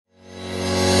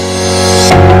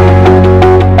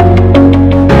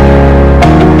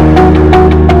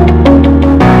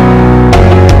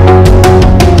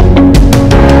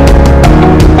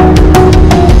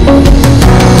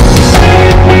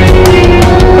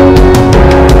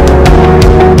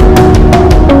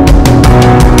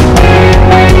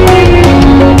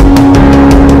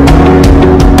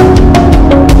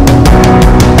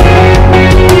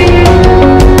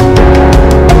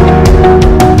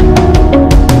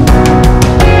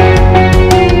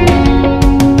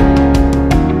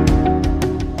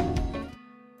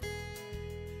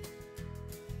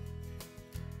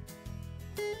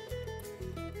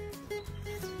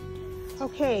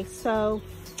So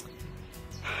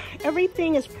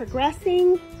everything is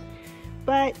progressing,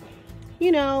 but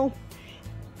you know,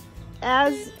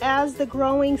 as the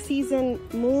growing season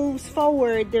moves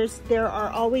forward, there are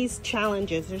always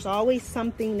challenges. There's always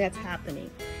something that's happening.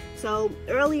 So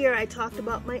earlier I talked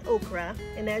about my okra,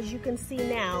 and as you can see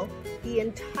now, the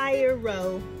entire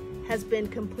row has been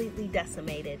completely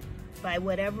decimated by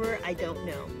whatever, I don't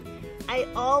know. I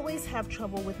always have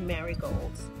trouble with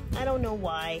marigolds. I don't know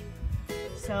why.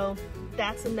 So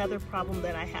that's another problem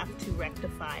that I have to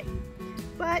rectify.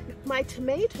 But my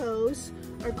tomatoes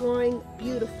are growing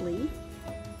beautifully,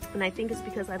 and I think it's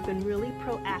because I've been really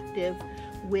proactive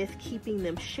with keeping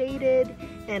them shaded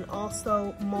and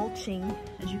also mulching.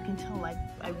 As you can tell,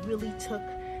 I really took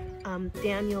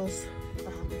Daniel's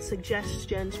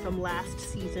suggestions from last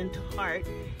season to heart,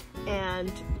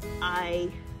 and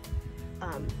I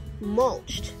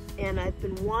mulched, and I've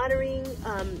been watering,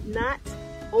 not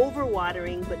over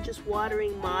watering, but just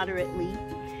watering moderately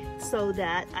so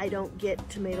that I don't get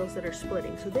tomatoes that are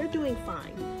splitting. So they're doing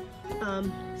fine.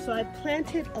 So I've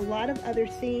planted a lot of other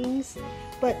things,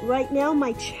 but right now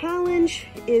my challenge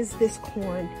is this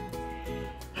corn.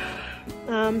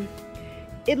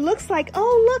 It looks like,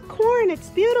 oh look, corn, it's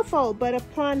beautiful, but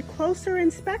upon closer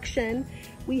inspection,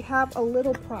 we have a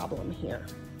little problem here.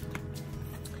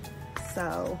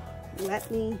 So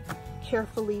let me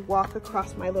carefully walk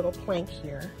across my little plank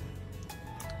here.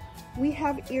 We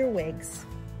have earwigs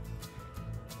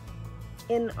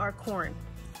in our corn.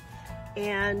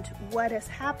 And what has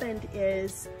happened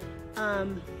is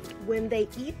when they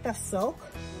eat the silk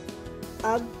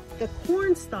of the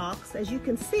corn stalks, as you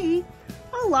can see,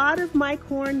 a lot of my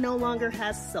corn no longer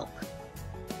has silk.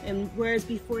 And whereas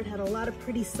before it had a lot of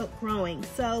pretty silk growing.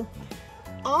 So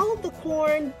all of the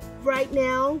corn right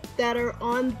now that are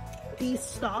on these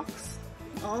stalks,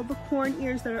 all the corn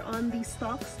ears that are on these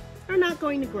stalks are not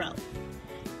going to grow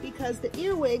because the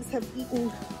earwigs have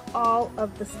eaten all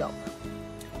of the silk.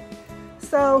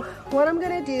 So what I'm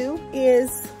gonna do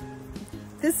is,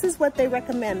 this is what they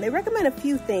recommend. They recommend a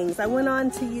few things. I went on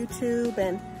to YouTube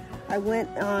and I went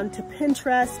on to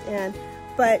Pinterest,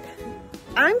 but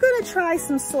I'm gonna try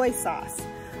some soy sauce.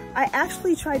 I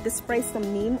actually tried to spray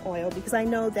some neem oil because I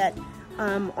know that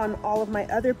on all of my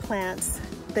other plants,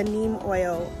 the neem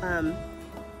oil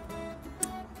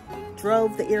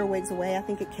drove the earwigs away. I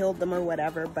think it killed them or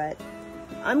whatever, but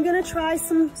I'm gonna try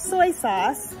some soy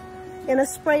sauce in a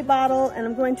spray bottle, and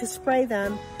I'm going to spray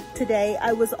them today.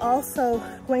 I was also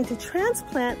going to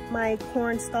transplant my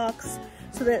corn stalks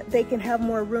so that they can have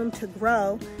more room to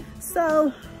grow.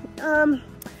 So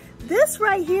this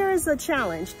right here is a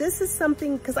challenge. This is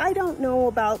something, because I don't know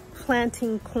about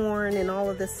planting corn and all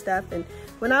of this stuff. And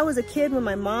when I was a kid, when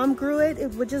my mom grew it,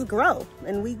 it would just grow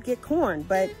and we'd get corn.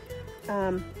 But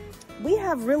we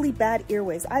have really bad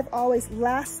earwigs.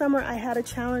 Last summer I had a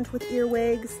challenge with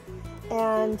earwigs,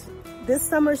 and this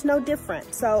summer's no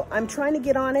different. So I'm trying to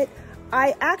get on it.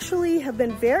 I actually have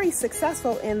been very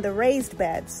successful in the raised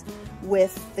beds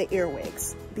with the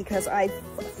earwigs because I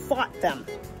fought them,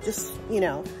 just, you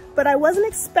know, but I wasn't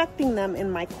expecting them in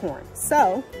my corn.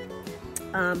 So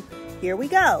here we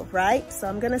go, right? So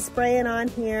I'm gonna spray it on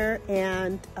here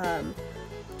and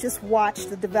just watch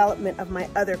the development of my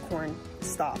other corn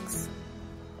stalks.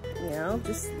 You know,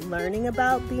 just learning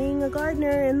about being a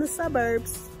gardener in the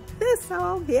suburbs.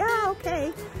 So yeah,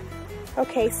 okay.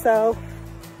 Okay, so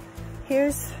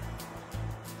here's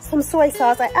some soy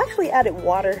sauce. I actually added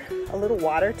water, a little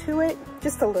water to it,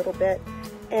 just a little bit.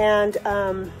 And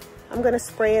I'm gonna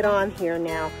spray it on here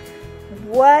now.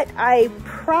 What I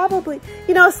probably,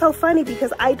 you know, it's so funny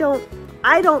because I don't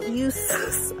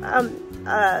use,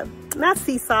 not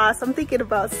sea sauce, I'm thinking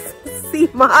about sea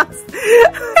moss.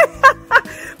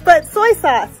 But soy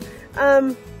sauce,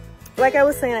 like I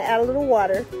was saying, I add a little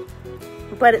water,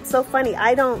 but it's so funny.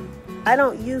 I don't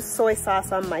use soy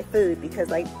sauce on my food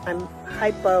because I'm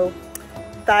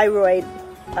hypothyroid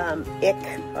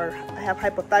ick, or I have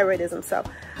hypothyroidism, so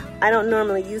I don't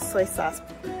normally use soy sauce,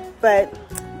 but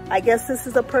I guess this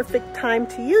is a perfect time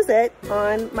to use it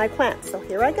on my plants. So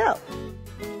here I go.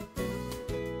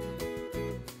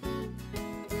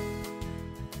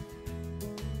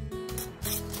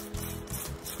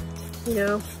 You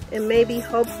know, and maybe,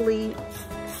 hopefully,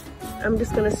 I'm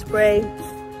just gonna spray.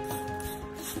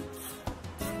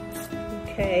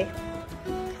 Okay,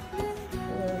 I'm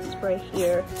gonna spray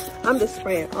here. I'm just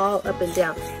spraying all up and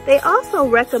down. They also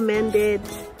recommended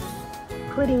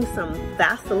putting some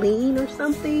Vaseline or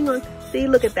something on. See,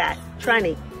 look at that.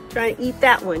 Trying to eat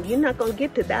that one. You're not gonna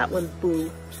get to that one,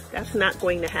 boo. That's not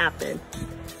going to happen.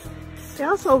 They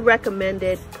also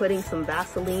recommended putting some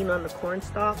Vaseline on the corn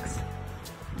stalks.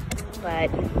 but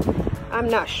I'm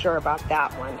not sure about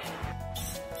that one.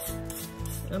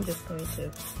 I'm just going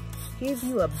to give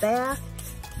you a bath.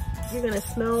 You're gonna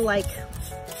smell like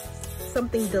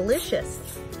something delicious.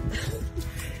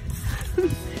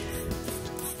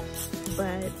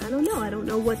 But I don't know. I don't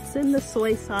know what's in the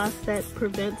soy sauce that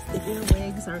prevents the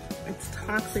earwigs, or it's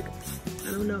toxic.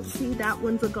 I don't know. See, that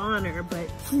one's a goner, but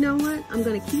you know what? I'm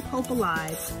gonna keep hope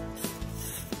alive.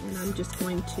 And I'm just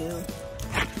going to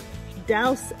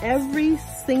douse every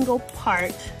single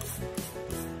part.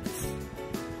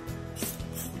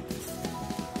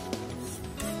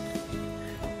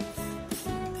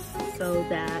 So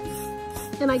that,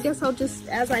 and I guess I'll just,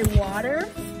 as I water,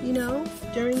 you know,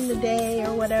 during the day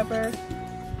or whatever.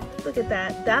 Look at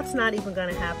that. That's not even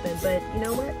gonna happen, but you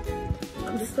know what?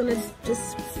 I'm just gonna,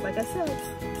 like I said,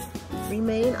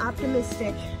 remain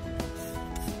optimistic.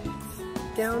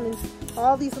 Down in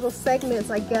all these little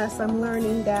segments, I guess I'm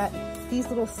learning that these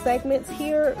little segments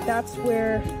here, that's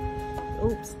where,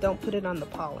 oops, don't put it on the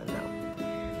pollen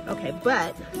though. Okay,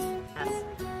 but, yes.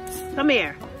 Come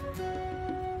here.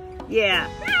 Yeah.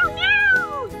 No,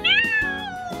 no,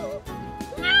 no,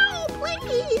 no,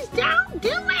 please don't do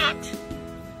it.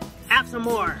 Have some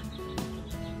more.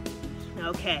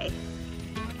 Okay.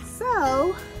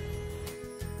 So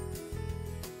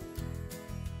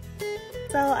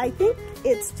I think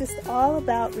it's just all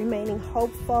about remaining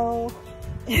hopeful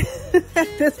at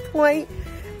this point.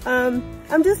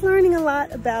 I'm just learning a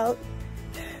lot about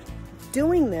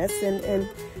doing this and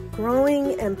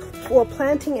growing and, well,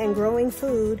 planting and growing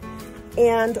food,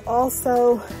 and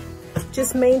also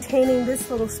just maintaining this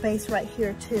little space right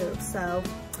here too. So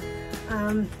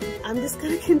I'm just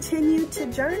gonna continue to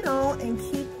journal and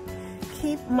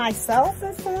keep myself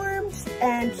informed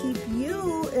and keep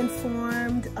you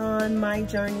informed on my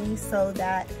journey, so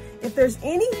that if there's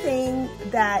anything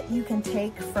that you can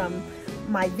take from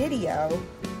my video,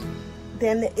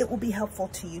 then it will be helpful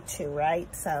to you too, right?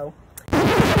 So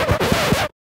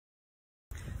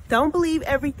don't believe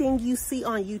everything you see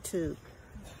on YouTube.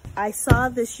 I saw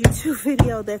this YouTube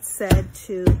video that said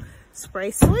to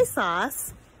spray soy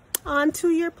sauce onto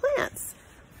your plants.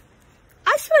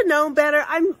 I should have known better.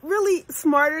 I'm really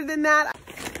smarter than that.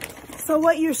 So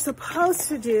what you're supposed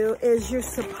to do is you're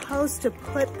supposed to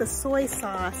put the soy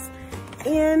sauce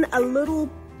in a little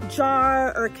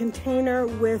jar or container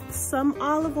with some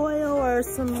olive oil or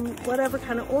some whatever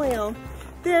kind of oil.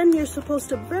 Then you're supposed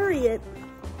to bury it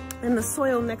in the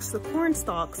soil next to the corn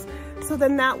stalks. So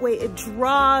then that way it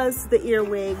draws the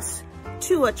earwigs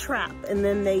to a trap, and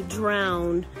then they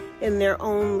drown in their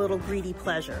own little greedy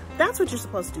pleasure. That's what you're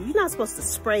supposed to do. You're not supposed to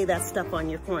spray that stuff on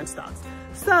your corn stalks.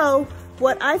 So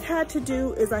what I've had to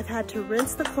do is I've had to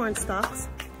rinse the corn stalks.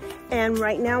 And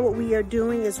right now what we are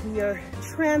doing is we are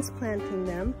transplanting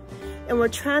them. And we're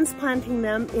transplanting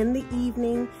them in the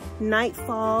evening,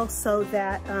 nightfall, so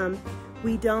that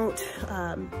we don't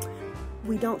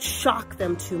shock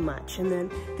them too much, and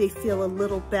then they feel a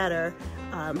little better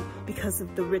because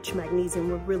of the rich magnesium.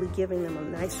 We're really giving them a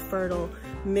nice fertile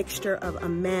mixture of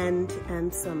amend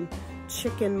and some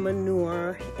chicken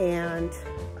manure and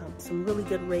some really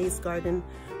good raised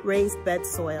bed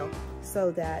soil,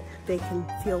 so that they can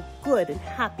feel good and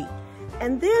happy.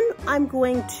 And then I'm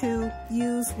going to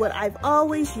use what I've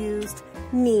always used,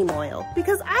 neem oil,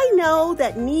 because I know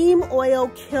that neem oil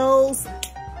kills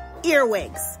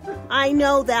earwigs. I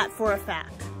know that for a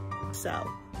fact. So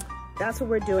that's what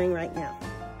we're doing right now.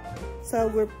 So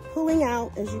we're pulling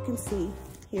out, as you can see,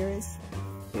 here's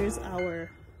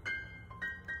our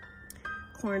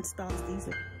corn stalks.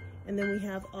 And then we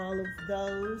have all of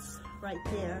those right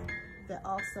there that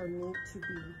also need to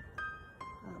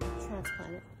be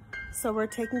transplanted. So we're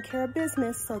taking care of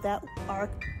business so that our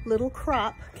little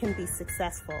crop can be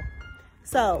successful.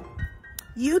 So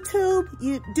YouTube,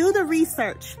 you do the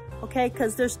research, okay?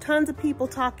 Because there's tons of people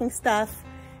talking stuff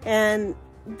and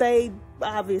they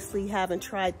obviously haven't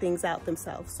tried things out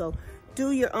themselves. So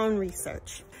do your own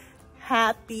research.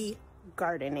 Happy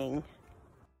gardening.